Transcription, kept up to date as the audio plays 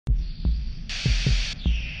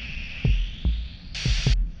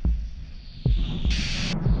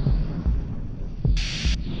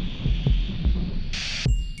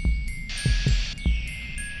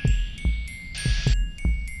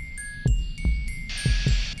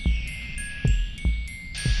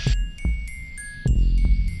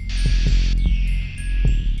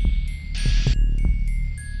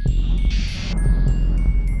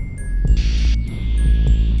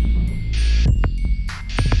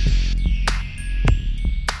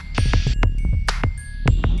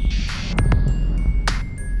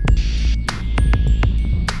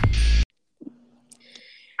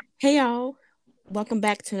Hey y'all, welcome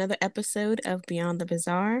back to another episode of Beyond the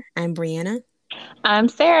Bizarre. I'm Brianna. I'm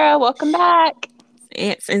Sarah. Welcome back.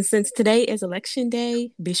 And since today is election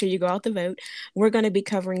day, be sure you go out to vote. We're going to be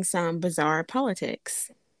covering some bizarre politics.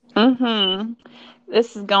 hmm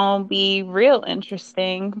This is gonna be real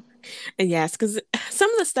interesting. And yes, because some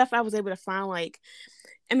of the stuff I was able to find,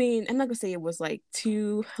 I'm not gonna say it was like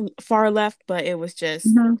too far left, but it was just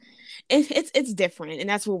hmm it's different, and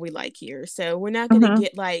that's what we like here. So we're not gonna hmm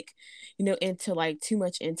get into like too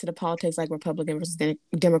much into the politics, like Republican versus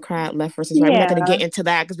Democrat, left versus right. We're not gonna Yeah. get into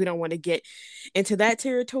that because we don't want to get into that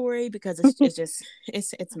territory because it's just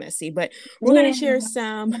it's messy. But we're gonna Yeah. share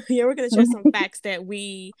some we're gonna share some facts that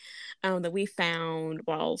we found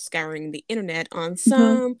while scouring the internet on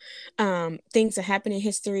hmm some things that happen in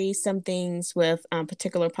history, some things with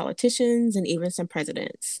particular politicians, and even some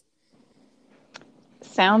presidents.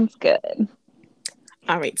 Sounds good.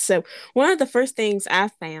 All right. So one of the first things I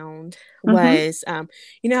found hmm was,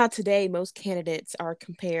 you know how today most candidates are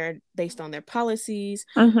compared based on their policies,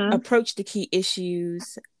 hmm approach to key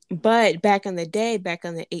issues. But back in the day, back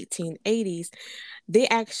in the 1880s, they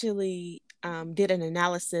actually did an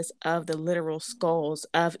analysis of the literal skulls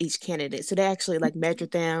of each candidate. So they actually like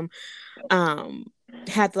measured them, um,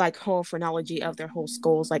 had like whole phrenology of their whole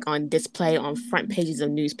skulls like on display on front pages of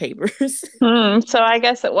newspapers. So I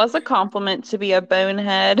guess it was a compliment to be a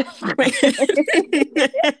bonehead.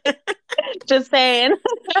 Just saying.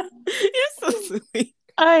 You're so sweet.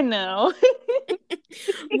 I know.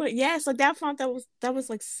 But yes, like that font that was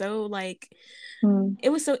like so like Mm-hmm. it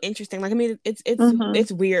was so interesting. Like I mean,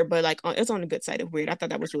 it's weird, but like it's on the good side of weird. I thought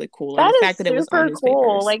that was really cool, and That the is fact that it was on super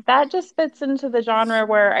cool. newspapers. Like that just fits into the genre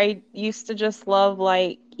where I used to just love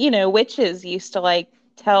like, witches used to like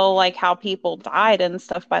tell like how people died and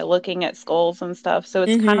stuff by looking at skulls and stuff. So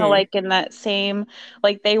it's kind of Mm-hmm. like in that same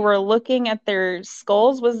like they were looking at their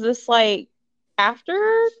skulls. Was this like after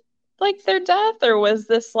like their death or was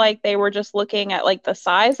this like they were just looking at like the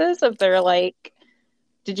sizes of their like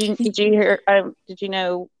did you hear did you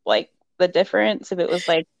know like the difference if it was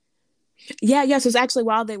like Yeah, yes, it was actually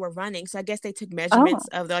while they were running. So I guess they took oh measurements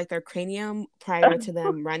of like their cranium prior to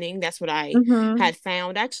them running. That's what I hmm had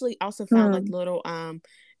found. I actually also found like little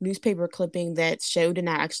newspaper clipping that showed, and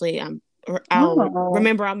I actually I'll Oh,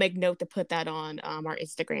 remember I'll make note to put that on our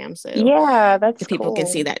Instagram so yeah, that's the people can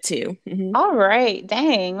see cool. that too. All right,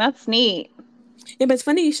 dang, that's neat. Yeah, but it's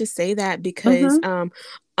funny you should say that because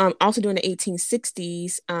Mm-hmm. also during the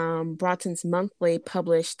 1860s, Broughton's Monthly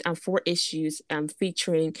published four issues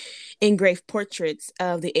featuring engraved portraits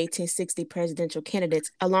of the 1860 presidential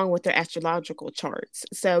candidates along with their astrological charts.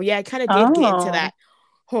 So yeah, it kind of did get into Oh, that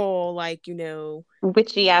whole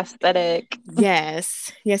witchy aesthetic.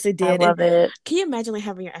 yes, it I did. And love it. can you imagine like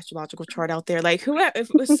having your astrological chart out there? Like whoever,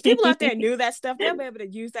 if people out there knew that stuff, they'll be able to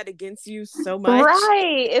use that against you so much.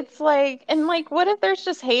 Right. It's like, and like, what if there's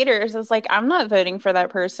just haters? It's like, I'm not voting for that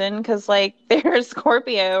person because, like, they're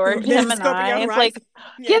Scorpio or There's Scorpio Gemini. It's like, rising.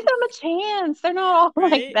 give Yes, them a chance. They're not all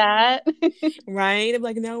like right. that. Right? I'm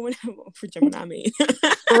like, no, we're not for Gemini me.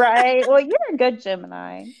 Right. Well, you're a good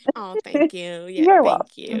Gemini. Oh, thank you. Yeah, You're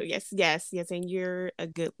thank you. welcome. Yes, and you're a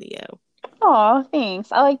good Leo. Oh,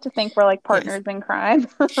 thanks. I like to think we're like Yes. partners in crime.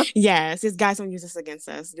 Yes, guys don't use this against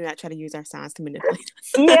us. Do not try to use our signs to manipulate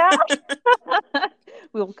Yeah. us.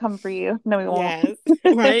 We will come for you. No, we won't. Yes.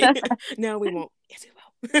 Right? No, we won't. Yes, we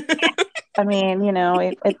I mean,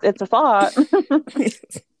 it's a thought. will.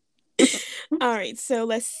 All right, so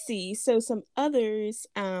let's see. So some others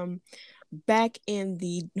back in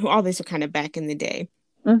the all these are kind of back in the day.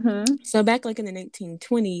 hmm So back like in the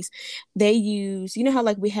 1920s, they use, you know how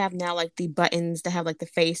like we have now like the buttons that have like the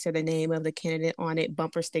face or the name of the candidate on it,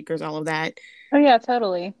 bumper stickers, all of that. Oh yeah,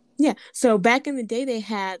 totally. Yeah. So back in the day, they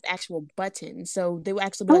had actual buttons. So they would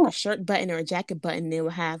actually be like a Oh, shirt button or a jacket button. They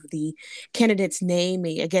would have the candidate's name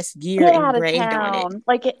and I guess year get out of engraved on it. town.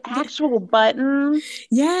 Like Yeah. actual buttons.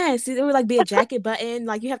 Yes. It would like be a jacket button.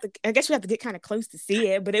 Like you have to, I guess you have to get kind of close to see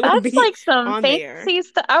it, but it would That's be like some on there. fancy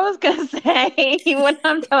stuff. I was gonna say you would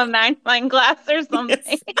have to have a magnifying glass or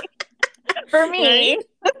something. Yes. For Right? me,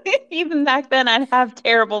 even back then, I'd have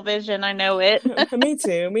terrible vision. I know it. Me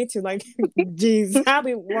too. Me too. Like, geez, I'll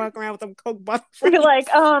be walking around with them Coke bottle You're like,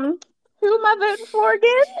 frames. who am I voting for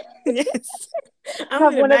again? Yes. I'm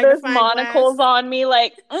Have in a one of those magnifying glass monocles on me,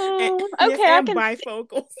 like, and yes, okay, I and can see.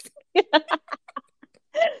 bifocals.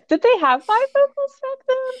 Did they have bifocals back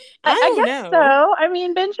then? I I don't guess know. so. I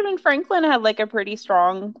mean, Benjamin Franklin had like a pretty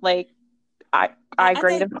strong like I I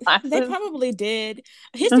grade think in they classes. probably did.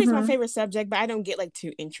 History is my Hmm. favorite subject, but I don't get like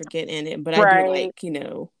too intricate in it. But I do Right. like,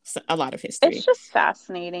 a lot of It's history. just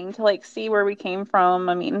fascinating to like see where we came from.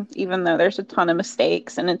 I mean, even though there's a ton of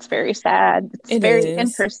mistakes and it's very sad, it's It very is.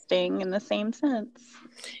 interesting in the same sense.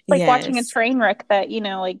 It's like watching a Yes. train wreck that,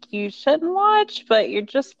 like you shouldn't watch, but you're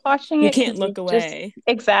just watching You it can't because you look just away.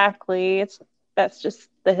 exactly. It's That's just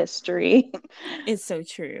the history. It's so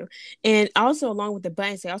true. And also along with the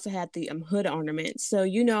buttons, they also had the hood ornaments. So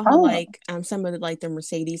you know how Oh, like some of the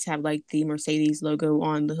Mercedes have like the Mercedes logo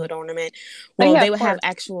on the hood ornament. oh Well, yeah, they of would have course.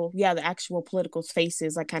 the actual political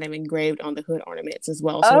faces like kind of engraved on the hood ornaments as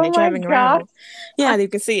well. So when Oh they're my driving gosh. around, yeah, you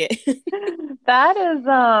can see it. That is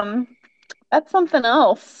that's something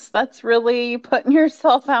else. That's really putting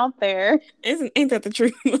yourself out there. Ain't that the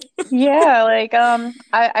truth? Yeah, like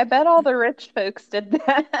I bet all the rich folks did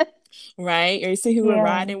that. Right? Or you see who we're Yeah.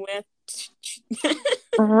 riding with.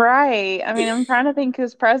 Right. I mean, I'm trying to think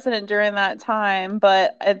who's president during that time,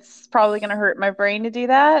 but it's probably going to hurt my brain to do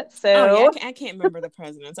that. Oh yeah, So, I can't remember the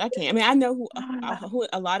presidents. I can't. I mean, I know who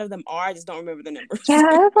a lot of them are. I just don't remember the numbers. yeah,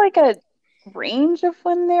 I have like a range of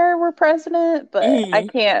when they were president, but I Hmm.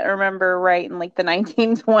 can't remember right in like the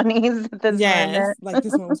 1920s at this Yes, moment. like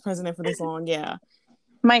this one was president for this long. Yeah,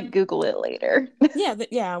 Might Google it later. yeah,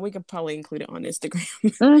 yeah. We could probably include it on Instagram.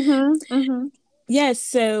 Mm-hmm. Mm-hmm. Yes.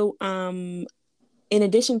 So, in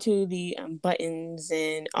addition to the buttons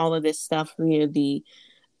and all of this stuff, the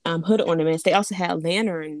hood ornaments, they also had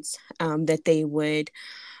lanterns that they would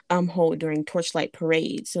hold during torchlight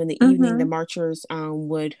parades. So in the evening, the Mm-hmm. marchers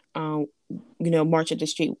would march up the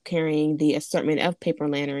street carrying the assortment of paper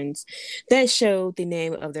lanterns that showed the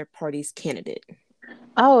name of their party's candidate.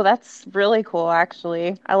 Oh, that's really cool,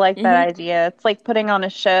 actually. I like that Hmm. idea. It's like putting on a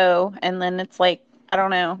show, and then it's like, I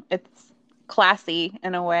don't know, it's classy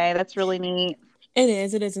in a way. That's really neat. It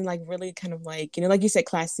is. It is, and like really kind of like like you said,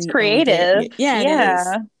 It's classy, elegant. creative. Yeah, it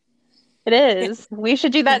is. Yeah, it Yeah, is. We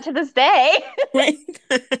should do that to this day. right.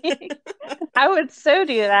 I would so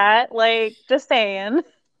do that. Like, just saying.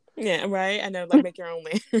 Yeah, right. I know. Like make your own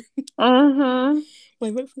land. Mm-hmm.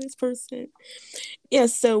 Like vote for this person. Yeah,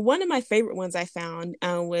 so one of my favorite ones I found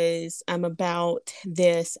was about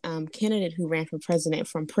this candidate who ran for president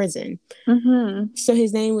from prison. Mm-hmm. So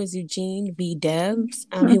his name was Eugene V. Debs.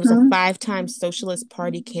 He was a Mm-hmm. five-time Socialist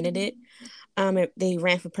Party candidate. They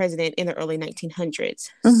ran for president in the early 1900s.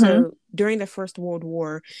 Mm-hmm. So during the First World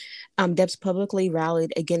War, Debs publicly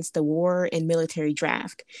rallied against the war and military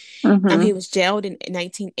draft. He Mm-hmm. was jailed in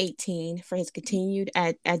 1918 for his continued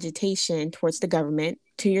agitation towards the government.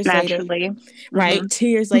 2 years later, Naturally. right? Mm-hmm. 2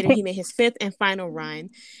 years later, he made his fifth and final run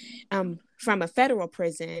from a federal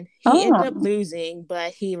prison. He ended up Oh. losing,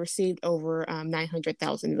 but he received over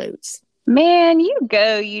 900,000 votes. Man, you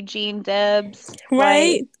go, Eugene Debs. Like,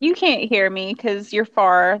 Right? you can't hear me because you're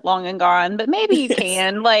far long and gone, but maybe you Yes.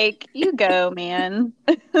 can. Like, you go, man.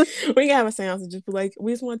 We can have a seance and just be like,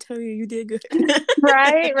 we just want to tell you you did good.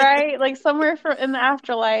 Right, right. Like somewhere from in the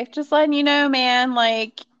afterlife, just letting you know, man,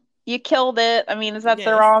 like you killed it. I mean, is that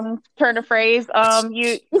the Yes. wrong turn of phrase?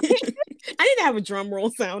 You I need to have a drum roll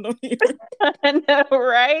sound on here. I know,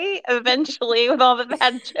 right? Eventually, with all the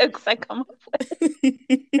bad jokes I come up with.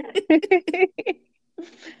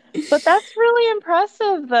 But that's really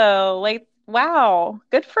impressive, though. Like, wow,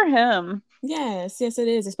 good for him. Yes, yes, it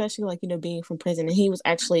is, especially like, being from prison. And he was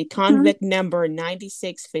actually Mhm. convict number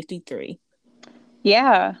 9653.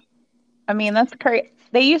 Yeah. I mean, that's crazy.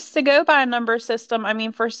 They used to go by a number system, I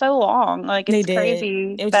mean, for so long. Like, They it's did.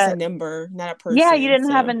 crazy It was just a that, number, not a yeah, you person.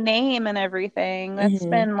 didn't have a So, name and everything. That's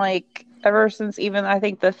hmm been like ever since even I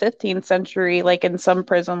think the 15th century, like in some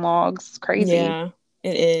prison logs. It's crazy. yeah,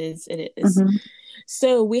 it is. It is. Hmm.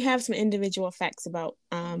 So we have some individual facts about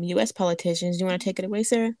U.S. politicians. Do you want to take it away,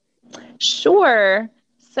 Sarah? Sure.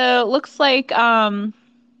 So it looks like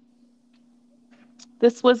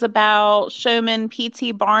this was about showman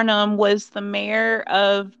P.T. Barnum was the mayor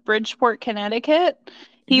of Bridgeport, Connecticut.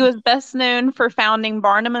 He was best known for founding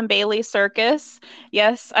Barnum and Bailey Circus.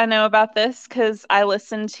 Yes, I know about this because I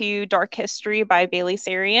listened to Dark History by Bailey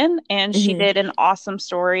Sarian, and she Mm-hmm. did an awesome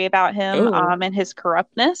story about him Oh, and his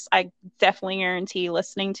corruptness. I definitely guarantee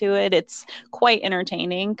listening to it. It's quite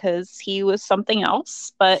entertaining because he was something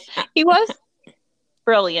else, but I, he was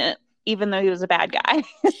brilliant, even though he was a bad guy.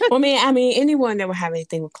 I mean, anyone that would have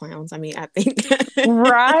anything with clowns. I mean, I think.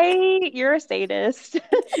 Right? You're a sadist.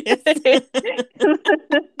 Yes.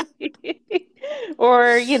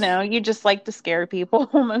 Or, you just like to scare people.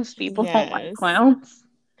 Most people don't like Yes. clowns.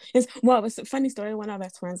 It was a funny story. One of my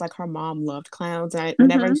best friends, like her mom loved clowns. And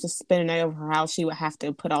whenever I Hmm. used to spend a night over her house, she would have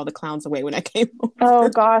to put all the clowns away when I came Oh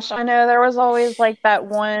over. gosh, I know there was always like that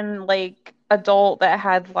one like adult that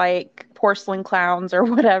had like porcelain clowns or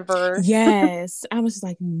whatever. Yes. I was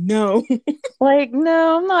like, no. Like,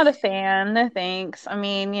 no, I'm not a fan. No thanks. I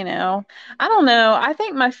mean, I don't know. I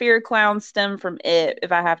think my fear of clowns stem from it,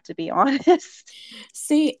 if I have to be honest.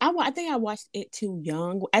 See, I think I watched it too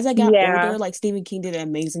young. As I got Yeah. older, like Stephen King did an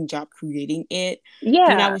amazing job creating it. But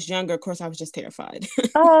when I Yeah. was younger, of course, I was just terrified.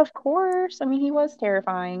 Oh, of course. I mean, he was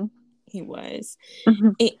terrifying. He was.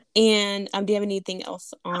 Mhm. And do you have anything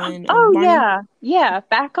else on Oh Barnum? yeah. Yeah,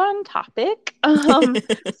 back on topic.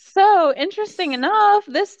 So interesting enough,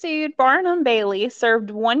 this dude Barnum Bailey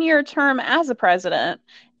served 1 year term as a president,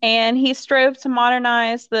 and he strove to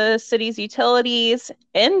modernize the city's utilities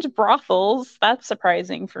and brothels. That's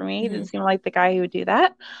surprising for me. He Hmm. didn't seem like the guy who would do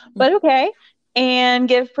that, but okay. And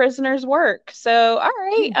give prisoners work. So, all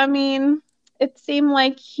right. Hmm. I mean, it seemed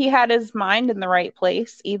like he had his mind in the right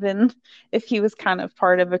place, even if he was kind of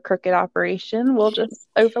part of a crooked operation. We'll just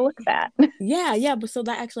overlook that. Yeah, yeah, but so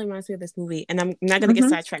that actually reminds me of this movie, and I'm not gonna get Hmm.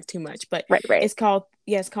 sidetracked too much, but Right, right. it's called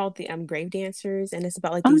the Grave Dancers, and it's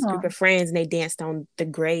about like these group Oh. of friends, and they danced on the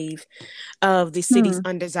grave of the city's Hmm.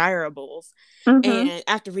 undesirables. Hmm. And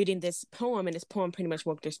after reading this poem, and this poem pretty much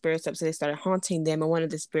woke their spirits up, so they started haunting them. And one of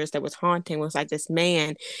the spirits that was haunting was like this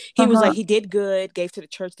man. He was like Uh-huh. he did good, gave to the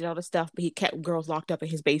church, did all this stuff, but he kept girls locked up in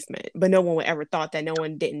his basement. But no one would ever thought that. No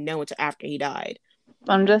one didn't know until after he died.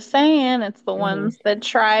 I'm just saying, it's the Hmm. ones that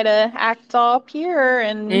try to act all pure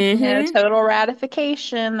and, Hmm. total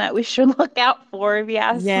ratification that we should look out for, if you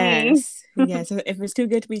ask me. Yes. Yes. If it's too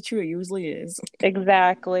good to be true, it usually is.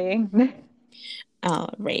 Exactly. All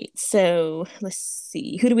right. So let's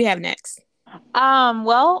see. Who do we have next?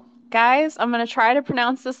 Well, guys, I'm gonna try to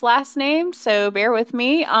pronounce this last name, so bear with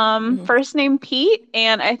me. Hmm. First name Pete,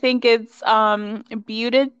 and I think it's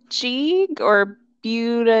Buttigieg or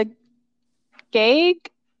Buttigieg.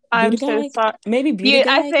 I'm so Buttigieg? sorry. Maybe I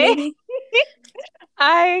Buttigieg, think maybe?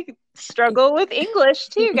 I struggle with English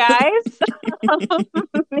too, guys.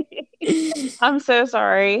 I'm so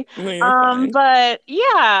sorry. No, you're fine. But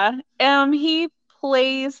yeah, he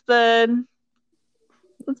plays the,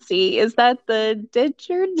 let's see, is that the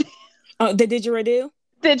didgeridoo? Oh, the didgeridoo?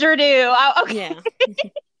 Didgeridoo. Oh, okay. Yeah.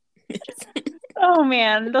 Oh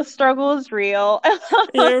man, the struggle is real.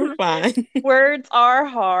 You're fine. Words are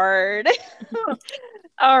hard.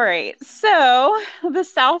 All right. So, the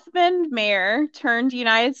South Bend mayor turned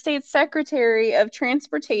United States Secretary of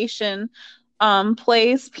Transportation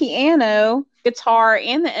plays piano, guitar,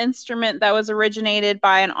 and the instrument that was originated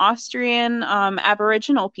by an Austrian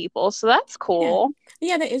Aboriginal people. So that's Yeah. cool.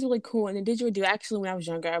 Yeah, that is really cool. And the didgeridoo, actually, when I was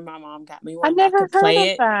younger, my mom got me I've one. I never could heard play of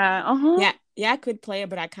it. that. Uh-huh. Yeah. Yeah, I could play it,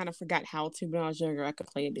 but I kind of forgot how to. When I was younger, I could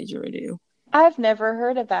play a didgeridoo. I've never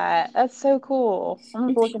heard of that. That's so cool.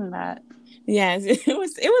 I'm gonna look into that. Yes, it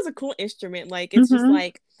was a cool instrument. Like it's just Hmm.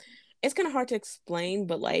 like it's kind of hard to explain,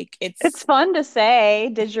 but like It's fun to say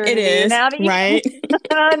it didgeridoo is, now that you right?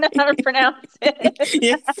 know how to pronounce it.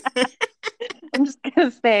 Yes. I'm just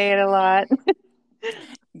gonna say it a lot.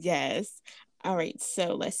 Yes. All right,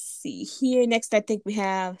 so let's see here. Next, I think we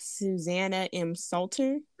have Susanna M.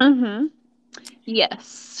 Salter. Hmm.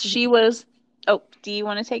 Yes, she Mhm. was. Oh, do you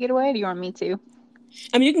want to take it away? Or do you want me to?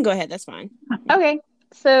 I mean, you can go ahead. That's fine. Okay.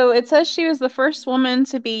 So it says she was the first woman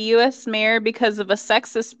to be U.S. mayor because of a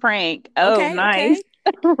sexist prank. Oh, Okay, nice. okay.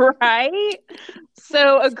 Right?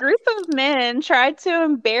 So a group of men tried to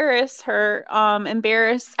embarrass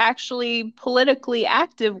actually politically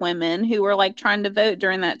active women who were like trying to vote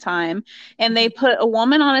during that time. And they Mhm. put a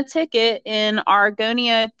woman on a ticket in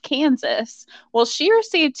Argonia, Kansas. Well, she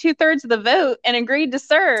received 2/3 of the vote and agreed to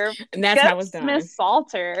serve. And that's Go, how it's done. Miss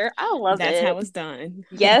Salter. I love That's it. how it's done.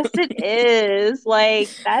 Yes, it is. Like,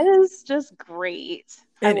 that is just great.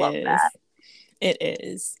 I It love that. is. It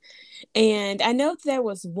is. And I know there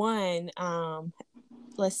was one,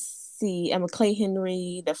 let's see, Clay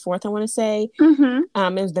Henry the fourth, I want to say.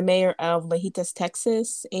 Mm-hmm. It was the mayor of Lajitas,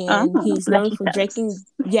 Texas, Oh, and he's known for drinking. Lajitas.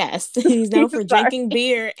 Yes, he's known for Sorry. drinking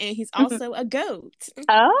beer, and he's also a goat.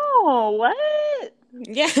 Oh, what?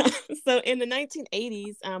 Yeah. So in the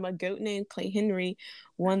 1980s, a goat named Clay Henry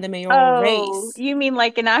won the mayoral Oh, race. you mean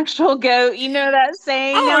like an actual goat? You know that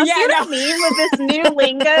saying Oh now? See yeah, what no, I mean with this new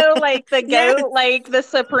lingo, like the yes, goat, like the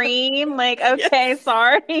supreme? Like, okay, yes.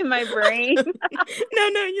 sorry, my brain. No,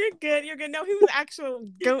 no, you're good. You're good. No, he was actual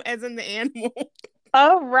goat, as in the animal.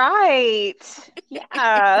 All right.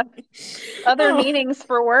 Yeah. Other Oh, meanings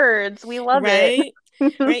for words. We love it. right.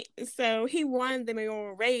 Right. So he won the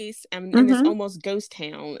mayoral race in this Hmm. almost ghost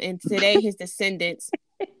town. And today his descendants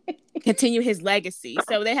continue his legacy.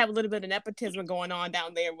 So they have a little bit of nepotism going on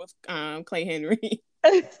down there with Clay Henry.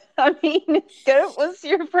 I mean, goat was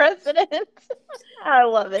your president. I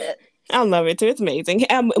love it. I love it too. It's amazing.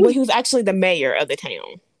 Well, he was actually the mayor of the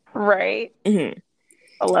town. Right. Mm-hmm.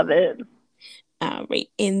 I love it. All right,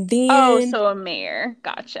 and Oh, then. so a mayor.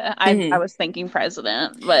 Gotcha. I Mm-hmm. was thinking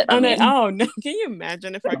president, but I Oh no! mean, Oh no! Can you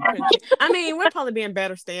imagine if our country? I mean, we'd probably be in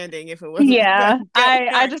better standing if it wasn't the yeah. goat I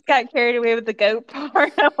part. just got carried away with the goat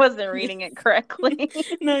part. I wasn't reading it correctly.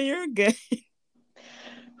 No, you're good.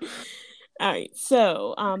 All right.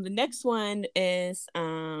 So, the next one is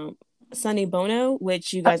Sonny Bono,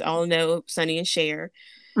 which you guys all know, Sonny and Cher.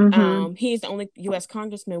 Mm-hmm. He is the only U.S.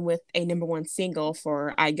 congressman with a number one single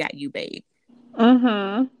for "I Got You, Babe."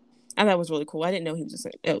 Mm-hmm. I thought it was really cool. I didn't know he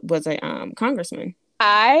was a congressman.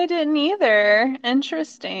 I didn't either.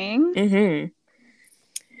 Interesting. Mm-hmm.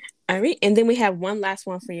 All right, and then we have one last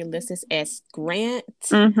one for your list is S. Grant.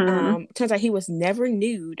 Mm-hmm. Turns out he was never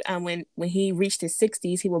nude. When he reached his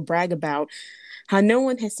 60s, he would brag about how no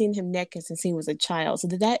one has seen him naked since he was a child. So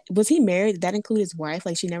was he married? Did that include his wife?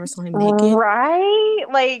 Like she never saw him naked? Right?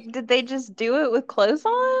 Like, did they just do it with clothes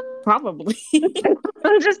on? Probably.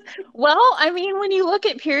 Just, well, I mean, when you look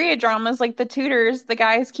at period dramas like the Tudors, the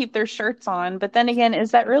guys keep their shirts on. But then again,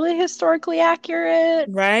 is that really historically accurate?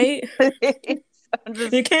 Right? I'm You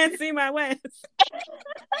just, can't see my waist.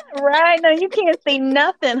 right. No, you can't see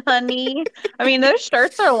nothing, honey. I mean, those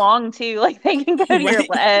shirts are long too. Like they can go to your Right?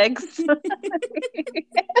 legs.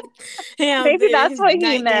 He out Maybe there in that's his what he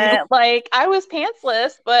nightgown. meant. Like I was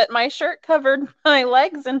pantsless, but my shirt covered my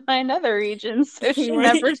legs and my nether regions, so she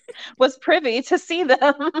never Right? was privy to see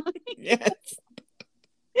them. Yes.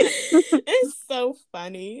 It's so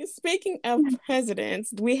funny. Speaking of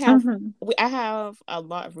presidents, Hmm. I have a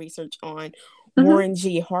lot of research on Hmm. Warren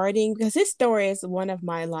G. Harding because his story is one of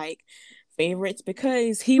my like favorites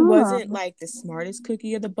because he wasn't Hmm. like the smartest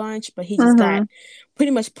cookie of the bunch, but he just got Hmm.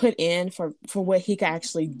 pretty much put in for what he could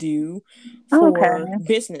actually do for Okay.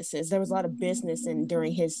 businesses. There was a lot of business in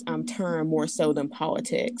during his term more so than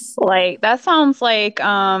politics. Like that sounds like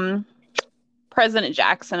President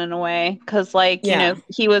Jackson in a way, because like, Yeah.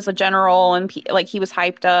 he was a general and like he was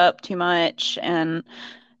hyped up too much and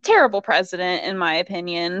terrible president in my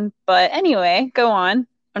opinion. But anyway, go on.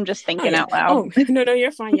 I'm just Oh thinking yeah. out loud. Oh no,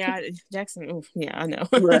 you're fine. Yeah, Jackson. Oof, yeah, I know.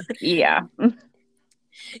 Ugh, yeah.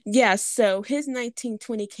 Yeah, so his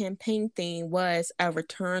 1920 campaign theme was a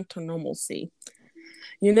return to normalcy.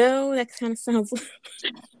 That kind of sounds.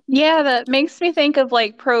 Yeah, that makes me think of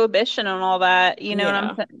like prohibition and all that, and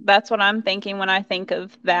Yeah. that's what I'm thinking when I think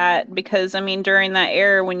of that because I mean during that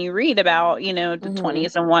era when you read about, the Hmm.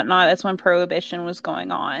 20s and whatnot, that's when prohibition was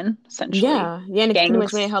going on, essentially. Yeah, and it pretty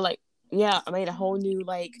much made Gangs how like yeah, I made a whole new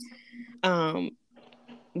like um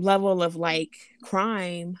level of like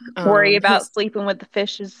crime. worry about His sleeping with the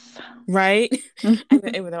fishes. right.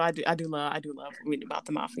 Even though I do love reading about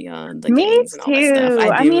the mafia and the Me gangs and all that stuff. too. I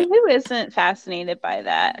I do. mean, who isn't fascinated by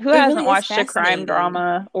that? Who It hasn't really is watched a crime fascinating.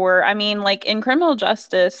 drama? Or, I mean, like in criminal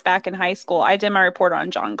justice back in high school, I did my report on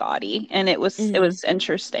John Gotti, and it Hmm. was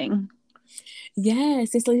interesting.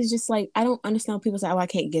 Yes, it's just like I don't understand when people say, "Oh, I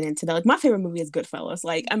can't get into that." Like my favorite movie is Goodfellas.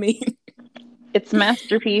 Like I mean, It's a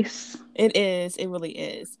masterpiece. it is. It really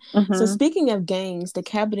is. So Hmm. speaking of gangs, the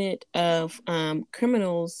cabinet of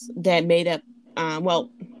criminals that made up, well,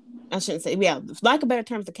 I shouldn't say, yeah, lack of better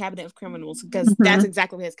terms, the cabinet of criminals, because that's Hmm.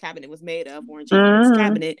 exactly what his cabinet was made of. Warren G. Harding's Mm.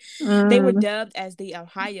 cabinet. They were Mm. dubbed as the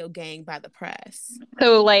Ohio Gang by the press.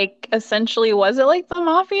 So, like, essentially, was it like the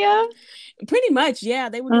mafia? Pretty much, yeah.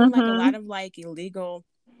 They were doing like a Hmm. lot of like illegal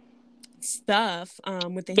stuff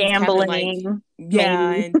within his cabinet, like Gambling, yeah,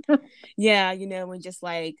 maybe. and yeah, and just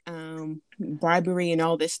like bribery and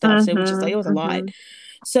all this stuff. So it was just like Hmm. it was a lot. Hmm.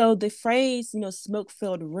 So the phrase, smoke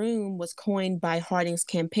filled room was coined by Harding's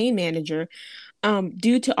campaign manager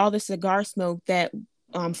due to all the cigar smoke that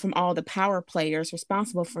from all the power players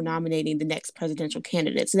responsible for nominating the next presidential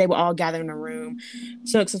candidate. So they would all gather in a room,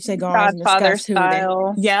 smoke some cigars, and Godfather discuss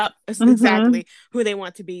style. yep, Hmm. exactly, who they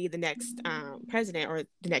want to be the next president or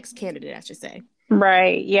the next candidate, I should say.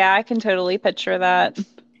 Right. Yeah, I can totally picture that.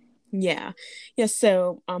 Yeah. Yeah.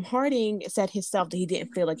 So Harding said himself that he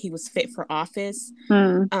didn't feel like he was fit for office,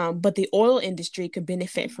 Hmm. but the oil industry could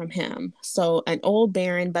benefit from him. So an oil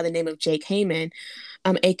baron by the name of Jake Hayman,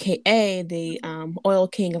 aka the oil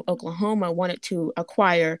king of Oklahoma, wanted to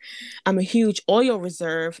acquire a huge oil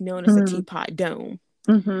reserve known as the Hmm. Teapot Dome.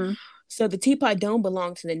 Hmm. So the Teapot Dome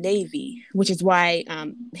belonged to the Navy, which is why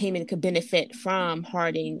Hayman could benefit from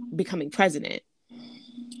Harding becoming president.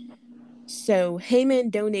 So Heyman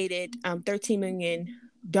donated $13 million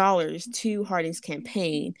to Harding's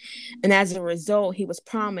campaign, and as a result, he was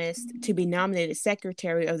promised to be nominated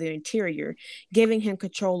Secretary of the Interior, giving him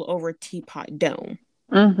control over Teapot Dome.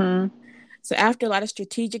 Hmm. So after a lot of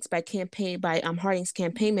strategics by Harding's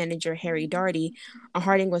campaign manager Harry Darty,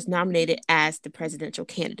 Harding was nominated as the presidential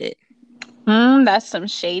candidate. That's some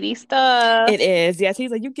shady stuff. It is, yes.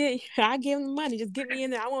 He's like, I give him the money, just get me in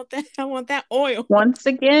there. I want that. I want that oil. Once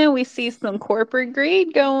again, we see some corporate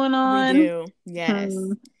greed going We on. do, yes.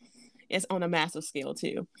 It's on a massive scale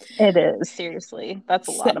too. It is, seriously. That's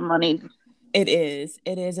a So, lot of money. it is.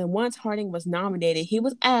 It is. And once Harding was nominated, he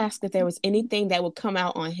was asked if there was anything that would come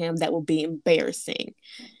out on him that would be embarrassing.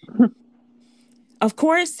 Of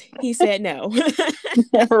course, he said no.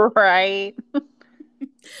 Right.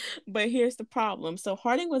 But here's the problem. So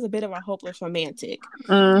Harding was a bit of a hopeless romantic.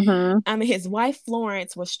 Mm-hmm. I mean, his wife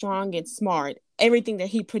Florence was strong and smart, everything that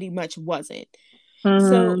he pretty much wasn't. So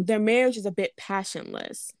Mm-hmm. their marriage is a bit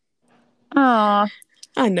passionless. Aw,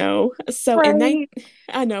 I know. right.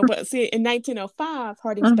 I know, but see, in 1905,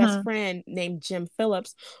 Harding's best Mm-hmm. friend named Jim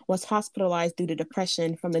Phillips was hospitalized due to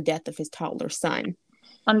depression from the death of his toddler son.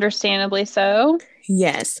 Understandably so.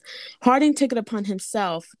 Yes, Harding took it upon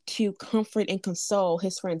himself to comfort and console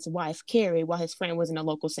his friend's wife, Carrie, while his friend was in a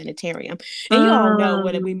local sanitarium. And you all know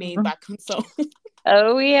what we mean Mm. by console.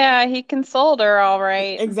 Oh, yeah, he consoled her all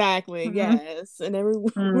right. Exactly, Mm. yes, in every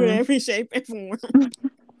with Mm. every shape and form.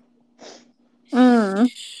 Mm.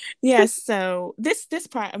 Yes, so this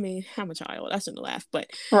part, I mean, I'm a child, I shouldn't laugh, but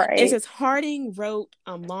it Right. says Harding wrote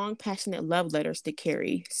long, passionate love letters to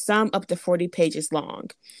Carrie, some up to 40 pages long.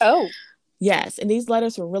 Oh. Yes, and these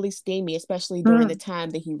letters were really steamy, especially during the Mm. time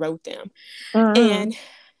that he wrote them. Mm-hmm. And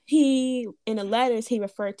in the letters, he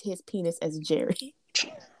referred to his penis as Jerry.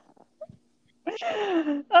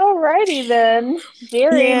 Alrighty then.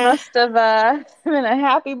 Jerry Yeah. must have been a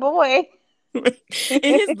happy boy.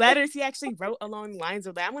 In his letters, he actually wrote along the lines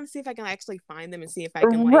of that. I want to see if I can actually find them and see if I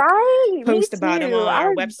can like Right, me post about them too. on I our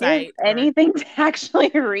would give website or anything to actually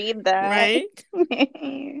read that.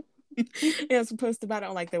 right. Yeah, so post about it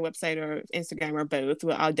on like their website or Instagram or both.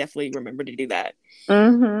 Well, I'll definitely remember to do that.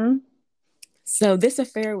 Mm-hmm. So this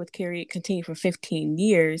affair with Carrie continued for 15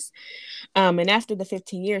 years. And after the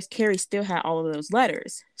 15 years, Carrie still had all of those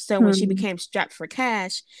letters. So when she Hmm. became strapped for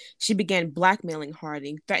cash, she began blackmailing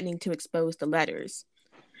Harding, threatening to expose the letters.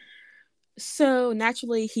 So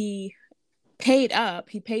naturally, he paid up.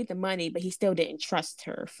 He paid the money, but he still didn't trust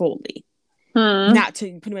her fully. Hmm. Not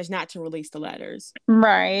to pretty much not to release the letters.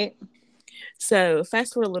 Right. So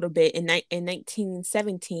fast forward a little bit in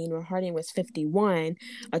 1917, when Harding was 51,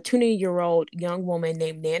 a 20-year-old young woman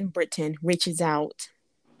named Nan Britton reaches out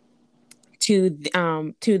to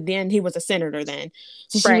then he was a senator then,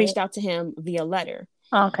 so she Right. reached out to him via letter.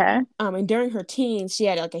 Okay. And during her teens, she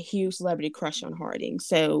had like a huge celebrity crush on Harding.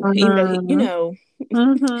 So even though he, Mm-hmm.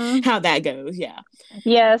 Mm-hmm. how that goes, yeah.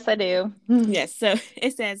 Yes, I do. Yes, so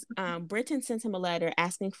it says Britton sent him a letter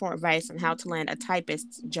asking for advice on how to land a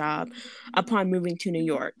typist's job upon moving to New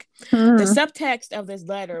York. The Mm. subtext of this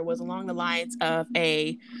letter was along the lines of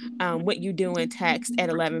a "what you doing" text at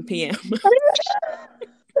 11 p.m.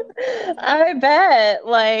 I bet.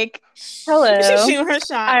 Like, She's hello. shooting her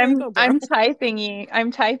shot. Way to I'm go, girl. I'm typing you.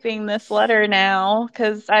 I'm typing this letter now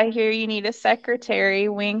because I hear you need a secretary.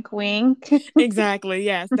 Wink, wink. Exactly.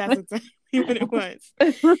 Yes, that's exactly what it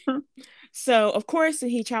was. So, of course,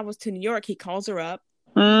 he travels to New York. He calls her up.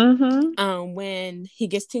 Mm-hmm. When he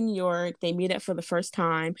gets to New York, they meet up for the first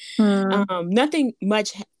time. Hmm. Nothing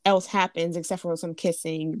much else happens except for some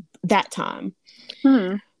kissing that time.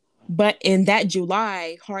 Hmm. But in that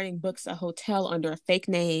July, Harding books a hotel under a fake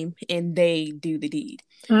name and they do the deed.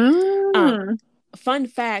 Um, Mm. Fun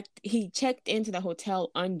fact, he checked into the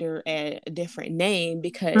hotel under a different name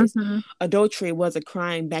because Mm-hmm. adultery was a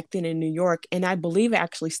crime back then in New York, and I believe it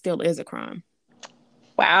actually still is a crime.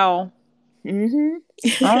 Wow.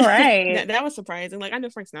 Mm-hmm. All right. That was surprising. Like I know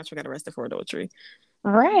Frank Sinatra got arrested for adultery.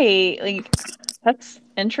 Right. Like that's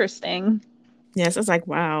interesting. Yes, it's like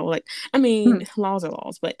wow. Like I Hmm. mean, laws are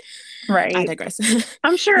laws, but I Right. digress.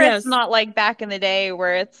 I'm sure it's Yes, not like back in the day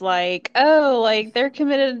where it's like, oh, like they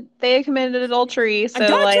committed adultery, so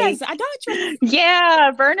adulteress, like, adulteress.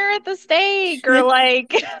 yeah, burn her at the stake or Yes.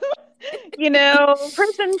 like,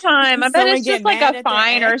 prison time. I bet Someone it's get just like mad a at their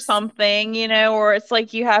fine or ex. something, or it's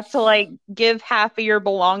like you have to like give half of your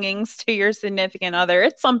belongings to your significant other.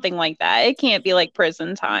 It's something like that. It can't be like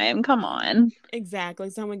prison time. Come on. Exactly.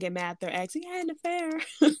 Someone get mad at their ex. He had an affair.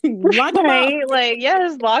 Lock him up. Right? Like,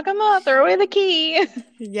 yes, lock them up, throw away the key.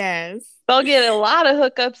 Yes. They'll get a lot of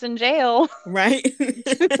hookups in jail. Right.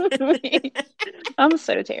 I'm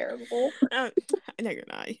so terrible. uh, no, you're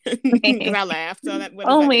not. Because I laughed. So that what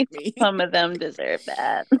does that Only make me? some of them deserve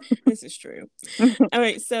that. This is true. All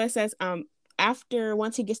right. So it says after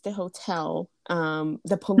once he gets to the hotel,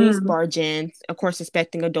 the police Hmm. barge in, of course,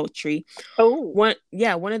 suspecting adultery. Oh, One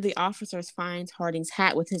of the officers finds Harding's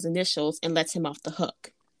hat with his initials and lets him off the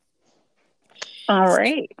hook. all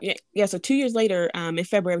right. Yeah. So 2 years later, in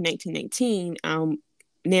February of 1919,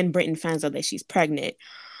 Nan Britton finds out that she's pregnant.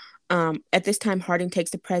 At this time, Harding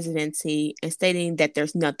takes the presidency and stating that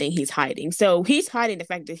there's nothing he's hiding. So he's hiding the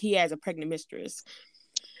fact that he has a pregnant mistress.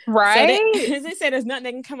 So they, Right? as they say, there's nothing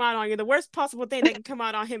that can come out on you. The worst possible thing that can come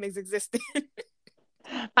out on him is existing.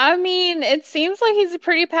 I mean, it seems like he's a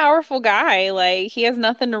pretty powerful guy. Like he has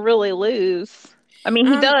nothing to really lose. I mean,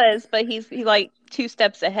 he um, does, but he's like two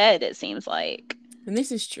steps ahead, it seems like. and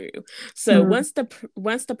this is true. So Hmm.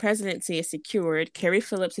 once the presidency is secured, Carrie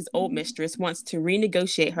Phillips, his old mistress, wants to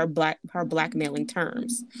renegotiate her blackmailing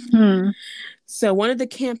terms. Hmm. So one of the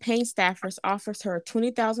campaign staffers offers her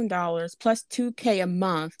 $20,000 plus $2K a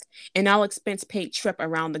month, an all expense paid trip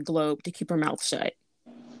around the globe to keep her mouth shut.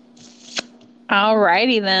 All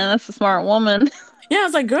righty then. That's a smart woman. Yeah, I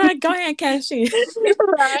was like, go ahead, cash in.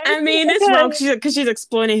 Right. I mean, it's wrong Okay. because she's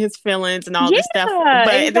exploiting his feelings and all this stuff. Yeah,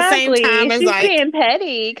 But at the same exactly. time, it's She's like, being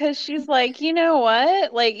petty because she's like, you know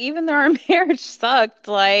what? Like, even though our marriage sucked,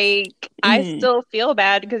 like, I mm, still feel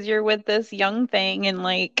bad because you're with this young thing and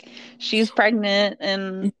like she's pregnant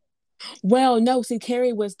and well, no, see,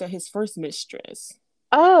 Carrie was his first mistress.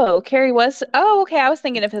 oh, Carrie was. Oh, okay. I was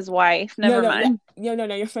thinking of his wife. No, Never no, yeah, mind.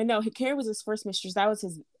 no, your friend. No, Carrie was his first mistress. That was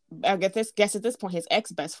his. I guess at this point, his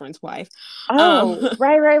ex best friend's wife. Um, Oh,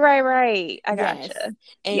 right, right, right, right. I yes, gotcha.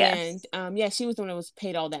 and Yes. yeah, she was the one that was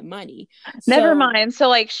paid all that money. Never So mind. So,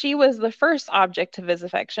 like, she was the first object of his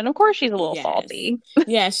affection. Of course, she's a little yes, salty.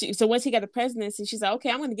 yeah. So once he got the presidency, she's like, okay,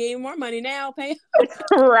 I'm going to give you more money now. Pay.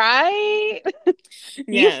 Right? You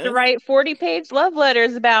used to Yes, write 40-page love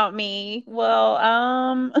letters about me. Well,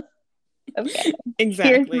 okay. Here's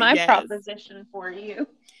exactly. my Yes. proposition for you.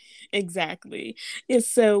 Exactly. Yeah,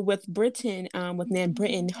 so with Nan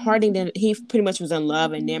Britton, Harding he pretty much was in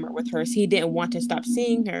love and enamored with her, so he didn't want to stop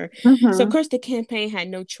seeing her. So of Hmm. course the campaign had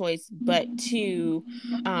no choice but to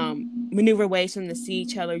maneuver ways from to see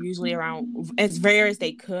each other, usually around as rare as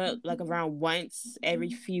they could, like around once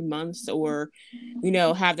every few months, or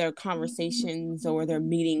have their conversations or their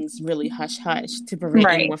meetings really hush hush to prevent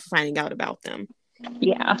Right. anyone from finding out about them.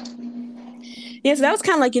 Yeah. Yeah, so that was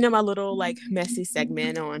kind of like, my little like messy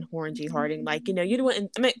segment on Warren G. Harding. Like, you do want,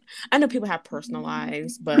 I mean, I know people have personal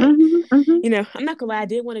lives, but, Hmm. Hmm. I'm not gonna lie, I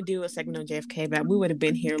did want to do a segment on JFK, but we would have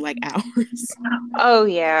been here like hours. Oh,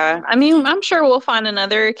 yeah. I mean, I'm sure we'll find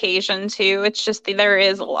another occasion too. It's just there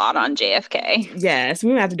is a lot on JFK. Yes,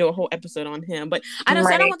 we would have to do a whole episode on him. But I don't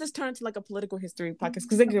Right. want this turned to like a political history podcast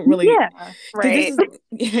because it could really, Yeah. because this Right. is,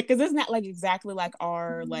 yeah, because it's not like exactly like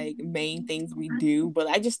our like main things we do. But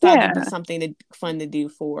I just thought it'd be Yeah. something fun to do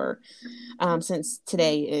for, since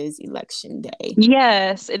today is election day.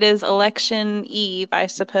 Yes, it is election eve, I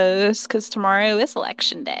suppose, because tomorrow is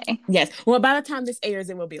election day. Yes. Well, by the time this airs,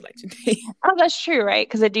 it will be election day. Oh, that's true, right?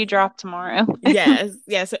 Because it do drop tomorrow. Yes,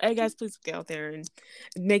 yeah. So, hey guys, please get out there and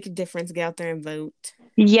make a difference. Get out there and vote.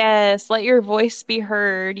 Yes, let your voice be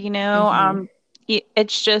heard, you know. Hmm.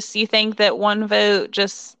 It's just you think that one vote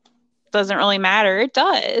just doesn't really matter. It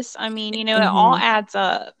does. I mean, you know, it all Hmm. adds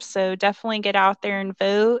up. So definitely get out there and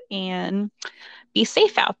vote and be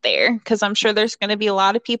safe out there because I'm sure there's going to be a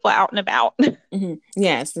lot of people out and about.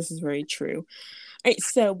 Yes, this is very true. All right,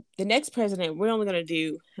 so the next president, we're only going to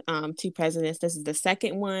do two presidents. This is the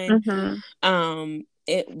second one, Hmm.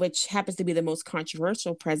 which happens to be the most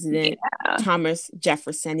controversial president, Yeah. Thomas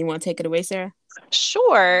Jefferson. You want to take it away, Sarah?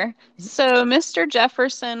 Sure. So Mr.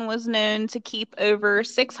 Jefferson was known to keep over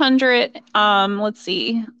 600, let's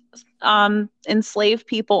see, enslaved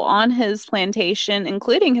people on his plantation,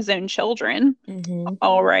 including his own children. Hmm.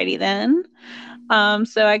 Alrighty then.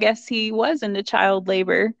 So I guess he was into child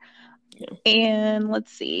labor. Yeah. And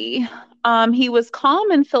let's see. He was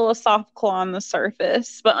calm and philosophical on the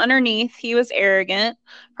surface, but underneath he was arrogant,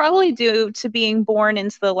 probably due to being born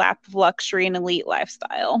into the lap of luxury and elite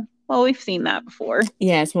lifestyle. Well, we've seen that before.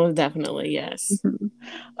 Yes, most definitely. Yes. Mhm.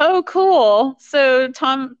 Oh, cool. So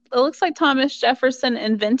it looks like Thomas Jefferson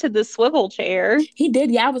invented the swivel chair. He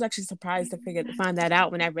did. Yeah, I was actually surprised to find that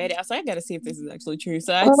out when I read it. I was like, I got to see if this is actually true.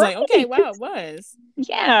 So I was like, okay, Right. wow, it was.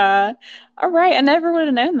 Yeah. All right. I never would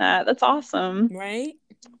have known that. That's awesome. Right?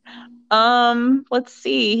 Let's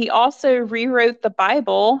see. He also rewrote the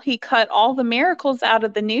Bible. He cut all the miracles out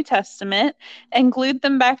of the New Testament and glued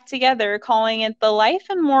them back together, calling it the life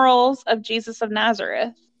and morals of Jesus of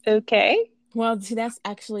Nazareth. Okay. Well, see, that's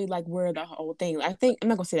actually like where the whole thing. I think I'm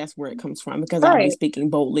not gonna say that's where it comes from because I'll be Right. speaking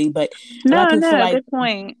boldly, but a lot of No, people feel no, like, good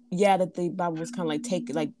point. yeah, that the Bible was kind of like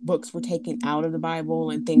like books were taken out of the Bible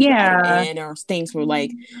and things were added Yeah. in, or things were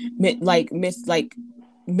like like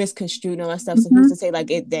misconstrued and all that stuff. So who's Hmm. to say like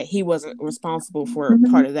that he wasn't responsible for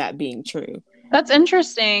Hmm. part of that being true? That's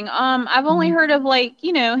interesting. I've only Mhm. heard of like,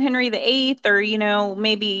 Henry the Eighth or,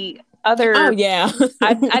 maybe Oh other. yeah.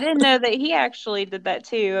 I didn't know that he actually did that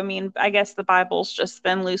too. I mean, I guess the Bible's just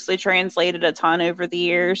been loosely translated a ton over the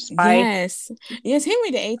years by. Yes. Yes, Henry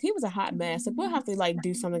VIII, he was a hot mess. Like, we'll have to like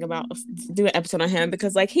do something about do an episode on him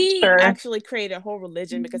because like he Sure. actually created a whole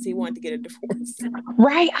religion because he wanted to get a divorce.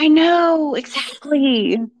 Right, I know,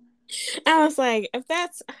 exactly. I was like, if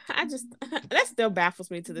that's I just that still baffles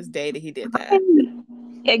me to this day that he did that. Right.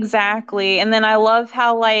 Exactly. And then I love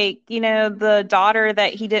how like, the daughter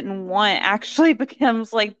that he didn't want actually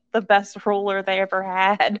becomes like the best ruler they ever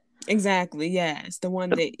had. Exactly. Yes. The one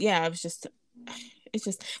that yeah, it was just it's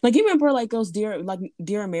just like you remember like those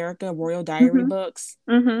Dear America Royal Diary Hmm. books.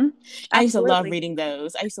 Hmm. I used to love Absolutely. reading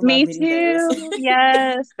those. I used to love Me reading those. too.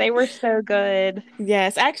 Yes, they were so good.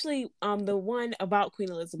 Yes, actually, the one about Queen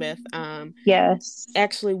Elizabeth, Yes.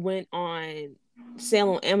 actually went on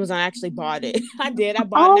sale on Amazon. I actually bought it. I did. I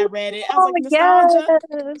bought it and I Oh, read it. I was like nostalgia.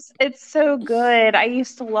 yes. It's so good. I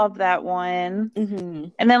used to love that one. Hmm.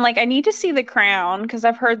 And then, like, I need to see The Crown because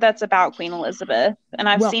I've heard that's about Queen Elizabeth. And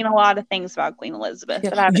I've Well, seen a lot of things about Queen Elizabeth, yeah,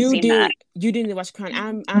 but I haven't seen that. you do need to watch Crown. I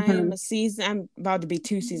am Hmm. a season. I'm about to be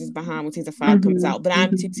 2 seasons behind when season 5 comes Hmm. out, but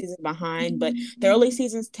I'm two Hmm. seasons behind. But the early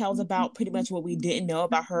seasons tells about pretty much what we didn't know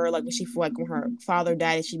about her, like when her father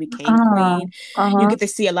died and she became Uh, queen. You uh-huh. get to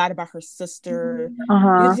see a lot about her sister. You get to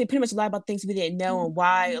Uh-huh. see pretty much a lot about things we didn't know and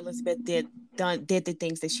why Elizabeth did the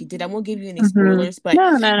things that she did. I won't give you any Hmm. spoilers, but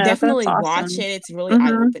No, no, no. That's definitely watch awesome. it. It's really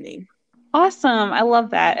eye Hmm. opening. Awesome. I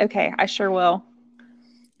love that. Okay, I sure will.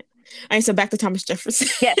 All right, so back to Thomas Jefferson.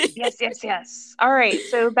 Yes, yes, yes, yes. All right,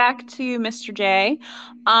 so back to Mr. J.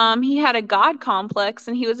 He had a God complex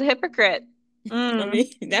and he was a hypocrite. I Mm.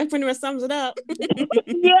 mean, that pretty much sums it up.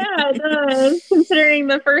 Yeah, it does, considering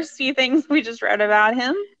the first few things we just read about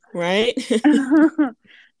him. Right?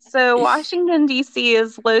 So Washington, D.C.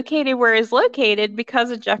 is located where it's located because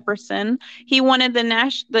of Jefferson. He wanted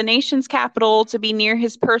the nation's capital to be near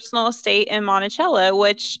his personal estate in Monticello,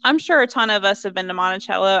 which I'm sure a ton of us have been to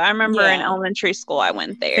Monticello. I remember in Yeah. elementary school I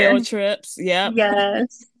went there. Field trips. Yep.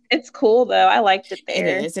 Yes. It's cool though. I liked it It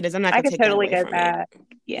there. is. It is. I'm not I gonna could take that totally away go from it. back.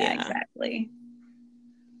 Yeah, Yeah. exactly.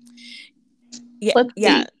 Yeah. Let's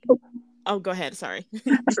Yeah. see. Oh, go ahead. Sorry.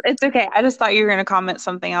 It's okay. I just thought you were going to comment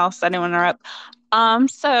something else. I didn't want to interrupt.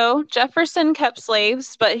 So Jefferson kept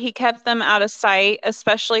slaves, but he kept them out of sight,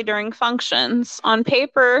 especially during functions. On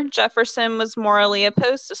paper, Jefferson was morally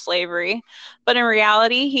opposed to slavery, but in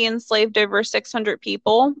reality, he enslaved over 600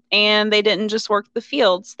 people, and they didn't just work the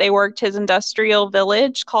fields. They worked his industrial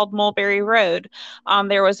village called Mulberry Road.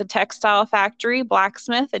 There was a textile factory,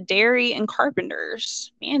 blacksmith, a dairy, and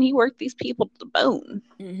carpenters. Man, he worked these people to the bone.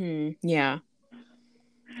 Yeah.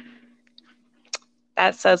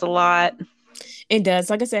 That says a lot. It does.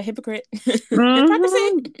 Like I said, hypocrite.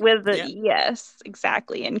 Hypocrisy. With the Yep. yes,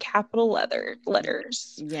 exactly, in capital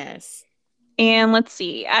letters. Yes. And let's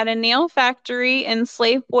see, at a nail factory,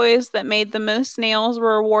 enslaved boys that made the most nails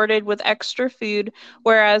were awarded with extra food,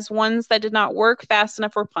 whereas ones that did not work fast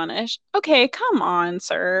enough were punished. Okay, come on,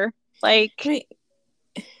 sir. I Like, mean,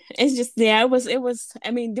 it's just yeah. It was.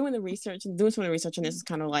 I mean, doing the research and doing some of the research on this is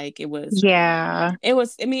kind of like it was. yeah, It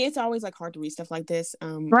was. I mean, it's always like hard to read stuff like this.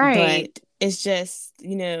 right. But it's just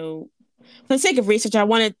for the sake of research, I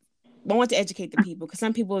want to educate the people because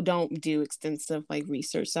some people don't do extensive like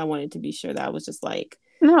research. So I wanted to be sure that I was just like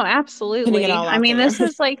No, putting it absolutely. all I out mean, there. this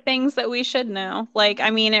is like things that we should know. Like, I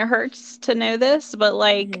mean, it hurts to know this, but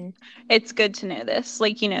like, Hmm. it's good to know this.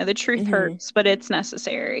 Like, the truth Hmm. hurts, but it's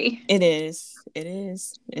necessary. It is. It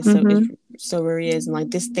is. It's Mm-hmm. so very is. And like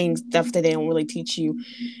this thing stuff that they don't really teach you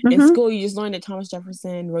in Mm-hmm. school. You just learn that Thomas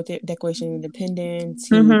Jefferson wrote the Declaration of Independence.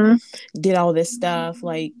 He Mm-hmm. did all this stuff,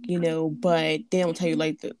 like but they don't tell you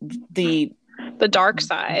like the The dark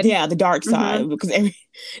side. yeah the dark Mm-hmm. side because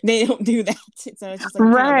they don't do that. So it's just like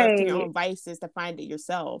you kind of look to your Right. own vices to find it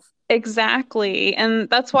yourself. Exactly. And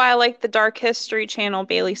that's why I like the Dark History channel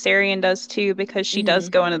Bailey Sarian does too, because she does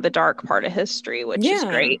Hmm. go into the dark part of history, which is Yeah,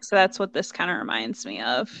 great. So that's what this kind of reminds me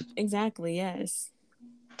of. exactly. Yes.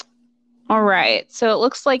 All right. So it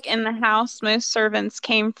looks like in the house, most servants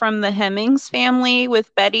came from the Hemmings family,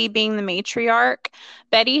 with Betty being the matriarch.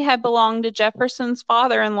 Betty had belonged to Jefferson's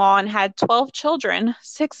father in law and had 12 children,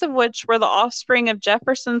 six of which were the offspring of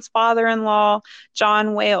Jefferson's father in law,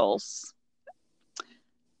 John Wales.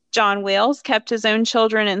 John Wales kept his own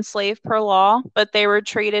children enslaved per law, but they were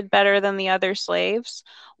treated better than the other slaves.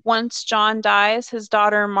 Once John dies, his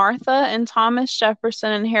daughter Martha and Thomas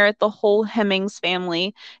Jefferson inherit the whole Hemmings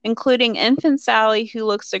family, including infant Sally, who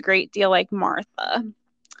looks a great deal like Martha.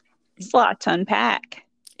 It's a lot to unpack.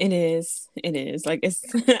 It is. It is. Like it's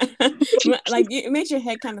like it makes your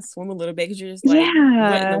head kind of swim a little bit because you're just like, what in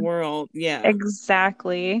Yeah. the world? Yeah.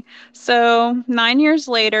 Exactly. So, 9 years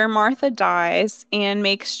later, Martha dies and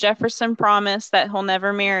makes Jefferson promise that he'll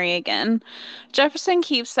never marry again. Jefferson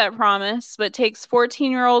keeps that promise, but takes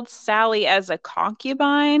 14-year-old Sally as a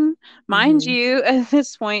concubine. Mind Mm-hmm. you, at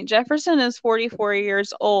this point, Jefferson is 44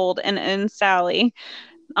 years old and owns Sally.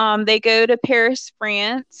 They go to Paris,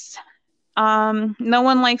 France. No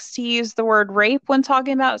one likes to use the word rape when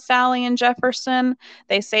talking about Sally and Jefferson.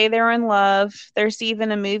 They say they're in love. There's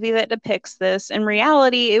even a movie that depicts this. In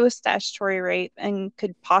reality, it was statutory rape and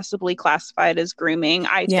could possibly classify it as grooming.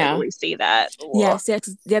 I Yeah. totally see that. Ugh. Yes,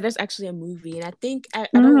 yeah, there's actually a movie, and I think I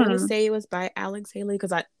don't want to Mm, say it was by Alex Haley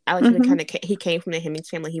because Alex Haley hmm. kind of he came from the Hemings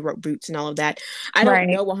family. He wrote Roots and all of that. I don't Right.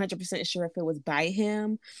 know 100% sure if it was by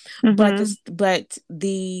him, but Hmm.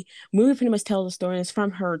 the movie pretty much tells the story. And it's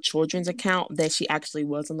from her children's account that she actually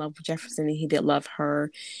was in love with Jefferson and he did love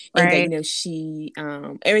her, and that Right. she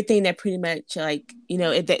everything that pretty much like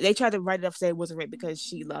they tried to write it up say it wasn't right because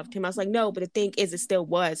she loved him. I was like no, but the thing is it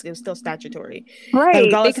was still statutory, like Right.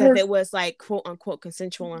 regardless if Because, it was like quote unquote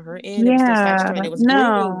consensual on her end, it was still yeah, statutory and it was grooming.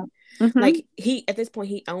 no. Hmm. Like he at this point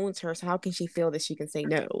he owns her, so how can she feel that she can say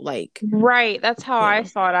no? Like Right. That's how I yeah.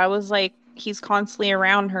 thought. I was like, he's constantly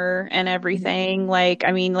around her and Mhm. everything. Like,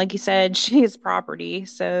 I mean, like you said, she's property.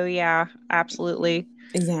 So, yeah, absolutely.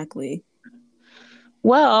 Exactly.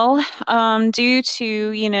 Well, due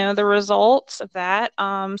to, the results of that,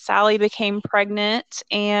 Sally became pregnant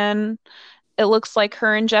and it looks like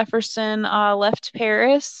her and Jefferson left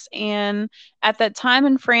Paris. And at that time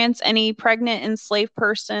in France, any pregnant enslaved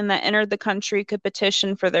person that entered the country could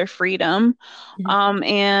petition for their freedom. Mhm.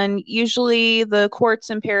 And usually the courts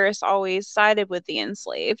in Paris always sided with the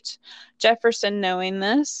enslaved. Jefferson, knowing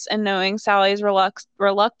this and knowing Sally's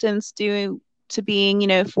reluctance due to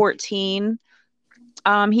being, 14,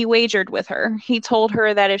 he wagered with her. He told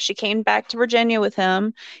her that if she came back to Virginia with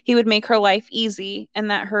him, he would make her life easy and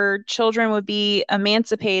that her children would be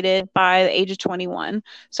emancipated by the age of 21.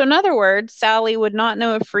 So, in other words, Sally would not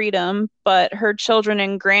know of freedom, but her children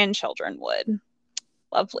and grandchildren would.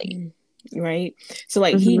 Lovely. Mhm. Right. So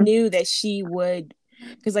like he Hmm. knew that she would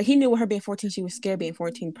because like he knew with her being 14 she was scared being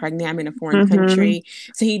 14 pregnant. I'm in a foreign Hmm. country,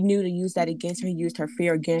 so he knew to use that against her. He used her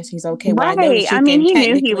fear against her. He's okay, well I know that Right. she I mean, can he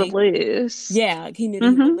knew he would technically, lose. yeah, he knew that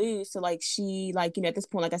he would Hmm. lose. So like she like at this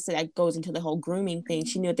point, like I said, that goes into the whole grooming thing.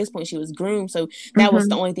 She knew at this point she was groomed, so that was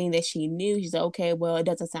the Hmm. only thing that she knew. She's like, okay, well it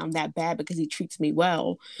doesn't sound that bad because he treats me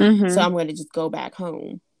well, so Hmm. I'm going to just go back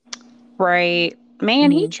home. Right.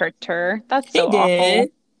 Man, he Hmm. tricked her. That's He so awful.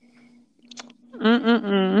 did.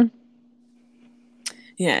 Mm-mm-mm.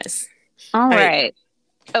 Yes. All All right. right.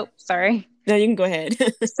 Oh, sorry. No, you can go ahead.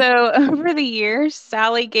 So, over the years,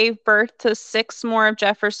 Sally gave birth to six more of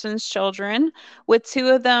Jefferson's children, with two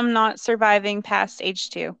of them not surviving past age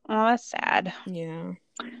 2. Oh, that's sad. Yeah.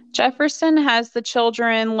 Jefferson has the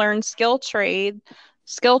children learn skill trades,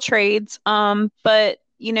 but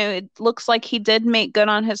it looks like he did make good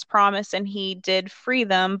on his promise and he did free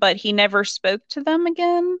them, but he never spoke to them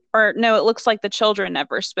again. Or no, it looks like the children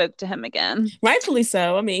never spoke to him again. Rightfully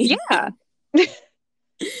so. I mean, Yeah.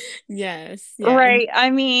 yes. Yeah. Right.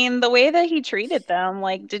 I mean, the way that he treated them,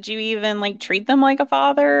 like, did you even like treat them like a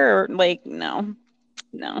father or like, no,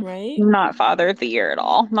 no, Right? not father of the year at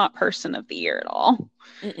all, not person of the year at all.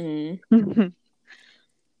 Mm-mm.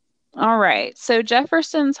 All right. So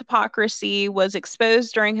Jefferson's hypocrisy was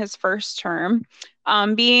exposed during his first term.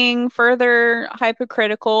 Being further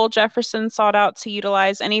hypocritical, Jefferson sought out to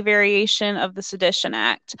utilize any variation of the Sedition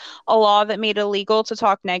Act, a law that made it illegal to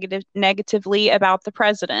talk negatively about the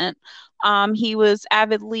president. He was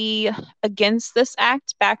avidly against this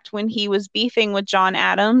act back when he was beefing with John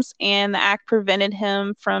Adams, and the act prevented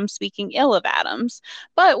him from speaking ill of Adams.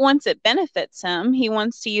 But once it benefits him, he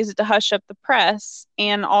wants to use it to hush up the press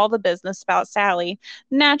and all the business about Sally.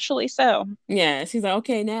 Naturally so. Yes. He's like,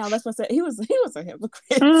 okay, now that's what I said. He was a hypocrite.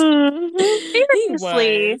 Hmm. He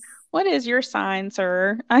Seriously. was. What is your sign,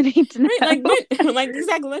 sir? I need to Right? Like know. what like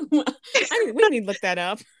exactly we need to look that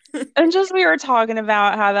up. And just we were talking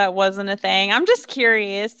about how that wasn't a thing. I'm just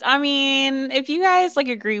curious. I mean, if you guys like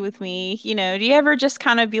agree with me, do you ever just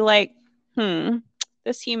kind of be like,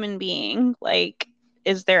 this human being, like,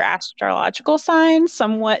 is their astrological sign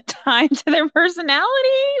somewhat tied to their personality?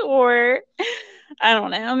 Or I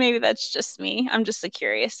don't know. Maybe that's just me. I'm just a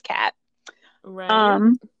curious cat. Right.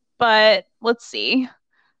 Um, but let's see.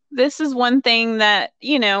 This is one thing that,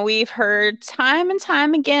 we've heard time and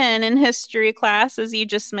time again in history class, as you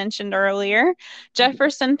just mentioned earlier. Mhm.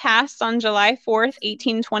 Jefferson passed on July 4th,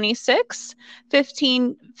 1826,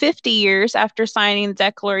 50 years after signing the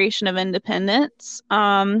Declaration of Independence.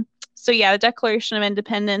 So yeah, the Declaration of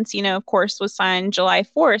Independence, of course, was signed July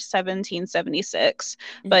 4th, 1776,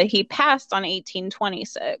 but Mhm. he passed on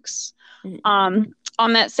 1826. Mhm.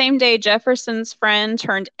 On that same day, Jefferson's friend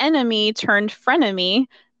turned enemy turned frenemy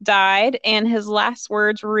died, and his last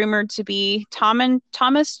words were rumored to be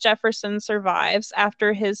Thomas Jefferson survives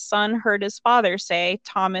after his son heard his father say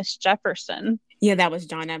Thomas Jefferson. Yeah, that was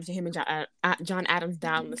John Adams. Him and John Adams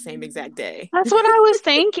died on the same exact day. That's what I was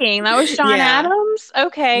thinking. That was John Yeah. Adams?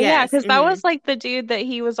 Okay, yeah, Yes. because that was like the dude that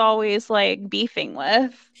he was always like beefing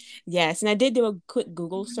with. Yes. And I did do a quick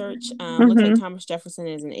Google search. Looks like Hmm. Thomas Jefferson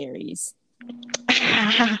is an Aries.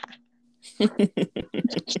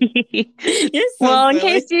 You're so Well, in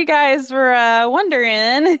case silly. you guys were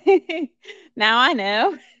wondering, now I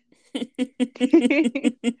know.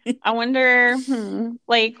 I wonder,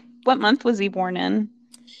 like, what month was he born in?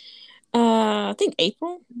 I think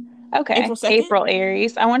April. Okay, April 2nd. April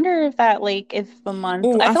Aries. I wonder if that, like, if the month,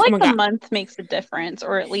 Oh, I feel oh like my the God. month makes a difference,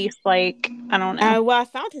 or at least, like, I don't know. Well, I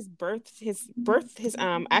found his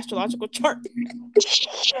astrological chart.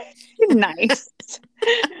 Nice.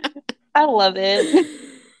 I love it.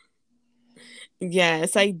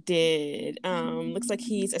 Yes, I did. Looks like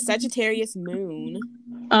he's a Sagittarius moon,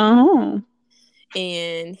 Oh,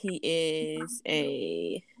 and he is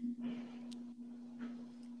a.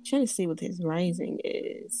 Trying to see what his rising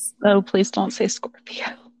is. oh, please don't say Scorpio.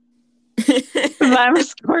 'Cause I'm a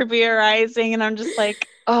Scorpio rising, and I'm just like,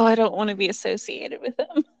 oh, I don't want to be associated with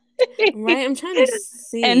him. Right, I'm trying to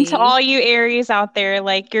And to see. all you Aries out there,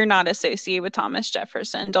 like, you're not associated with Thomas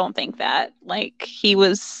Jefferson. Don't think that. Like, he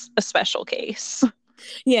was a special case.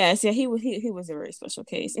 Yes, yeah, he was a very special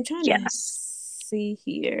case. I'm trying to Yes. see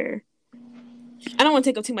here. I don't want to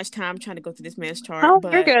take up too much time trying to go through this man's chart, Oh,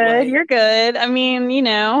 you're but good. like, You're good. I mean,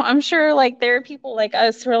 I'm sure like there are people like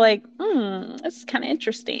us who are like, this is kind of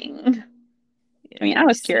interesting. yeah, I mean, let I me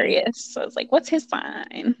was see. curious. So I was like, what's his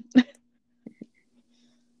sign?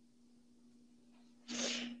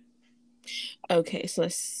 Okay, so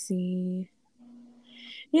let's see.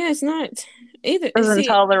 Yeah, it's not either. Doesn't See,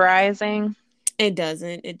 tell the rising. it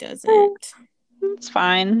doesn't. It Eh, doesn't. it's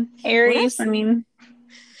fine. Well, Aries, I that's mean,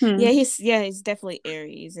 hmm. he's definitely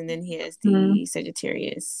Aries, and then he has Hmm. the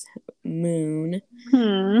Sagittarius moon.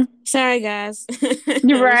 Hmm. Sorry, guys. You're I wish I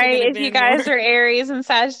could right. have If you been more. guys are Aries and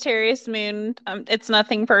Sagittarius moon, it's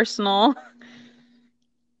nothing personal.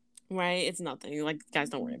 Right? It's nothing. Like, guys,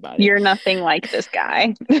 don't worry about it. You're nothing like this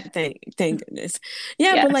guy. Thank goodness.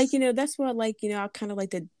 Yeah, but like Yes. that's what I kind of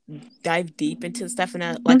like to dive deep into stuff,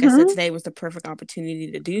 and like I said, Hmm. today was the perfect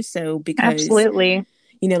opportunity to do so because Absolutely.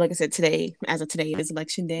 like I said, today, as of today, it is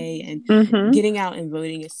election day, and Hmm. getting out and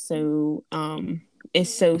voting is so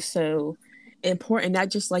important. Not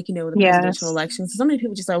just like the presidential Yes. elections. So many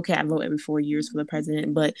people just say, okay, I vote every 4 years for the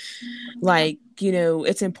president, but like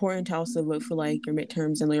it's important to also vote for like your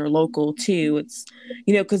midterms and your local too. It's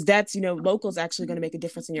because that's local is actually going to make a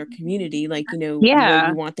difference in your community, like where Yeah.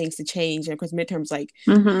 you want things to change. And of course midterms, like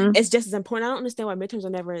Hmm. it's just as important. I don't understand why midterms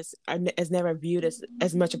are never viewed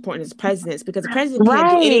as much important as presidents, because the president can't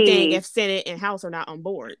do anything Right. if Senate and House are not on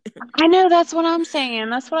board. I know that's what I'm saying.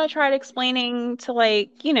 That's what I tried explaining to like,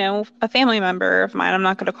 a family member of mine. I'm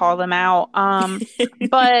not going to call them out.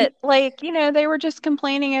 But like, they were just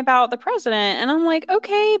complaining about the president. And I'm like,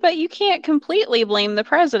 okay, but you can't completely blame the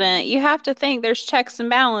president. You have to think there's checks and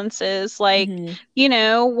balances. Like, Hmm.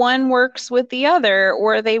 one works with the other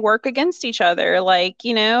or they work against each other. Like,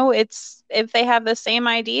 it's if they have the same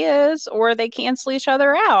ideas or they cancel each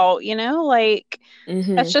other out, like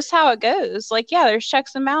that's Hmm. just how it goes. Like, yeah, there's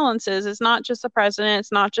checks and balances. It's not just the president,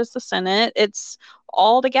 it's not just the Senate, it's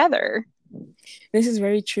all together. This is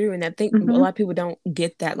very true, and I think a Hmm. lot of people don't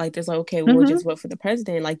get that. Like, there's like, okay, well, we'll Hmm. just vote for the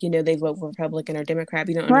president. Like, they vote for Republican or Democrat.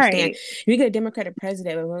 You don't understand. Right. If you get a Democratic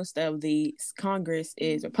president, but most of the Congress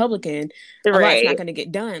is Republican, a lot's not Right. going to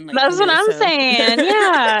get done. Like, That's what I'm so saying.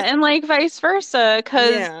 Yeah. And like vice versa,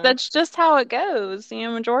 because yeah. that's just how it goes.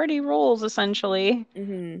 Majority rules essentially.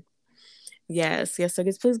 Hmm. Yes, yes. So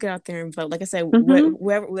just please get out there and vote. Like I said, Hmm.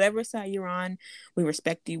 whatever side you're on, we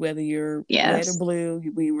respect you. Whether you're red or Yes. blue,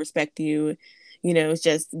 we respect you. It's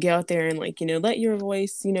just get out there and like let your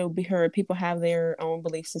voice be heard. People have their own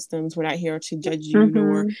belief systems. We're not here to judge you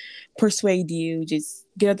nor Hmm. persuade you. Just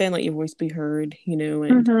get out there and let your voice be heard.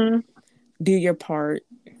 And Hmm. do your part.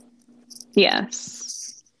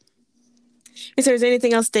 Yes. Is there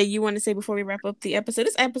anything else that you want to say before we wrap up the episode?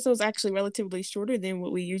 This episode is actually relatively shorter than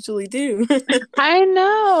what we usually do. I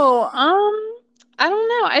know. I don't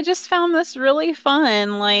know. I just found this really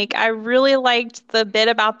fun. Like, I really liked the bit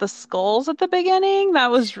about the skulls at the beginning.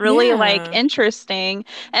 That was really like Yeah. interesting.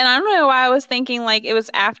 And I don't know why I was thinking like it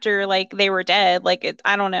was after like they were dead. Like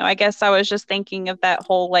I don't know. I guess I was just thinking of that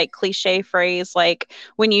whole like cliche phrase, like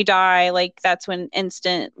when you die, like that's when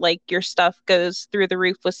instant like your stuff goes through the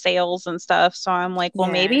roof with sales and stuff. So I'm like, well,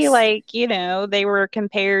 maybe Yes. like, they were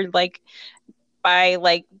compared like by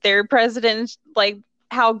like their presidents, like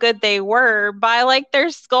how good they were by like their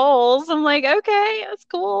skulls. I'm like, okay, that's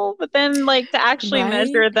cool. But then like to actually Right?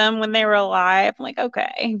 measure them when they were alive, I'm like,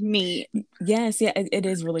 okay, neat. Yes, yeah, it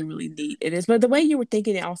is really, really neat. It is. But the way you were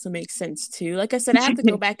thinking it also makes sense too. Like I said, I have to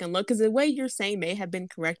go back and look because the way you're saying may have been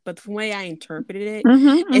correct, but the way I interpreted it,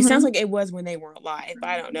 hmm it sounds hmm like it was when they were alive. But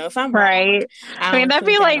I don't know. If I'm wrong, Right. I I'll mean, that'd include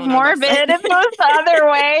be that like on our morbid website. if it was the other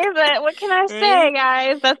way, but what can I say, Right?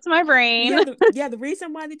 guys? That's my brain. Yeah, the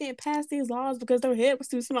reason why they didn't pass these laws because their head was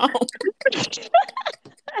too small.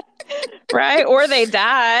 Right? Or they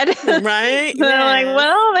died. Right? They're like, Yes.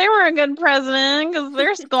 well, they were a good president because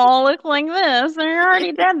their skull looked like this. They're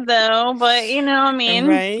already dead though, but I mean,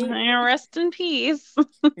 Right? rest in peace.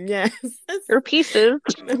 Yes. Or pieces.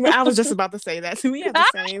 I was just about to say that. So we have the I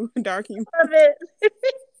same dark humor. love it.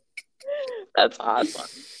 That's awesome.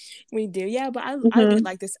 We do, yeah, but I did hmm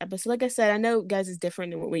like this episode. Like I said, I know guys is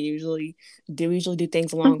different than what we usually do. We usually do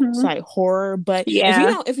things hmm alongside horror, but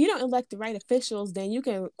Yeah. if you don't elect the right officials, then you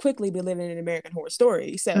can quickly be living in an American Horror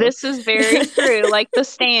Story. So, This is very true. Like The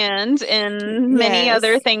Stand and many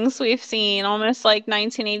other yes, things we've seen, almost like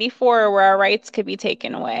 1984, where our rights could be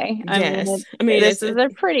taken away. I mean, yes. I mean, this is a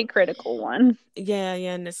pretty critical one.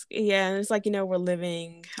 and it's like we're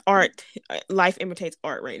living art. Life imitates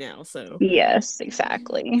art right now. So, Yes,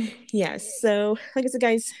 exactly. yes. So, like I said,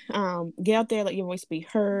 guys, get out there, let your voice be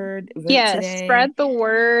heard. Vote Yes, today. spread the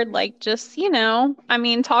word. Like, just, I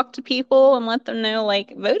mean, talk to people and let them know,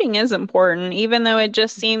 like, voting is important, even though it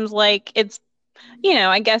just seems like it's,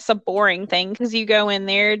 I guess a boring thing because you go in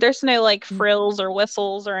there, there's no like frills or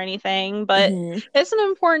whistles or anything, but Mm-hmm. it's an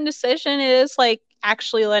important decision. It is like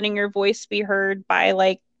actually letting your voice be heard by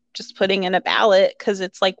like just putting in a ballot because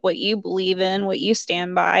it's like what you believe in, what you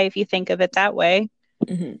stand by, if you think of it that way.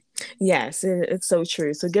 Mm-hmm. Yes, it's so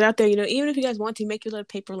true. So get out there, even if you guys want to make your little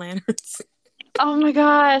paper lanterns, Oh my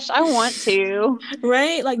gosh, I want to.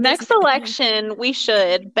 right? Like that's Next election, we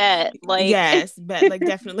should bet. Like, yes, but like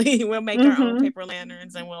definitely we'll make our own hmm paper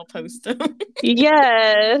lanterns and we'll post them.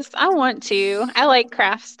 yes, I want to. I like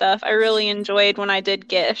craft stuff. I really enjoyed when I did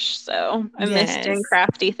Gish, so I miss doing Yes.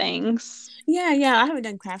 crafty things. Yeah. I haven't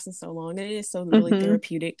done crafts in so long, and it is so really hmm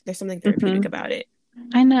therapeutic. There's something hmm therapeutic about it.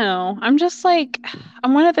 I know. I'm just like,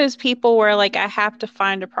 I'm one of those people where like I have to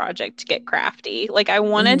find a project to get crafty. Like I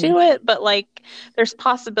want to Hmm. do it, but like there's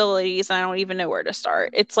possibilities and I don't even know where to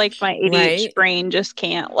start. It's like my ADHD Right? brain just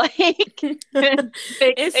can't like pick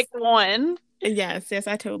It's one. yes,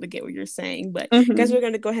 I totally get what you're saying. But guys, hmm we're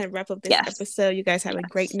gonna go ahead and wrap up this Yes. episode. You guys have a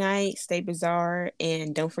great Yes. night. Stay bizarre,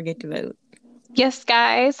 and don't forget to vote. Yes,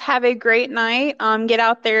 guys, have a great night. Get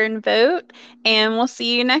out there and vote, and we'll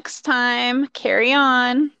see you next time. Carry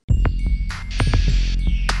on.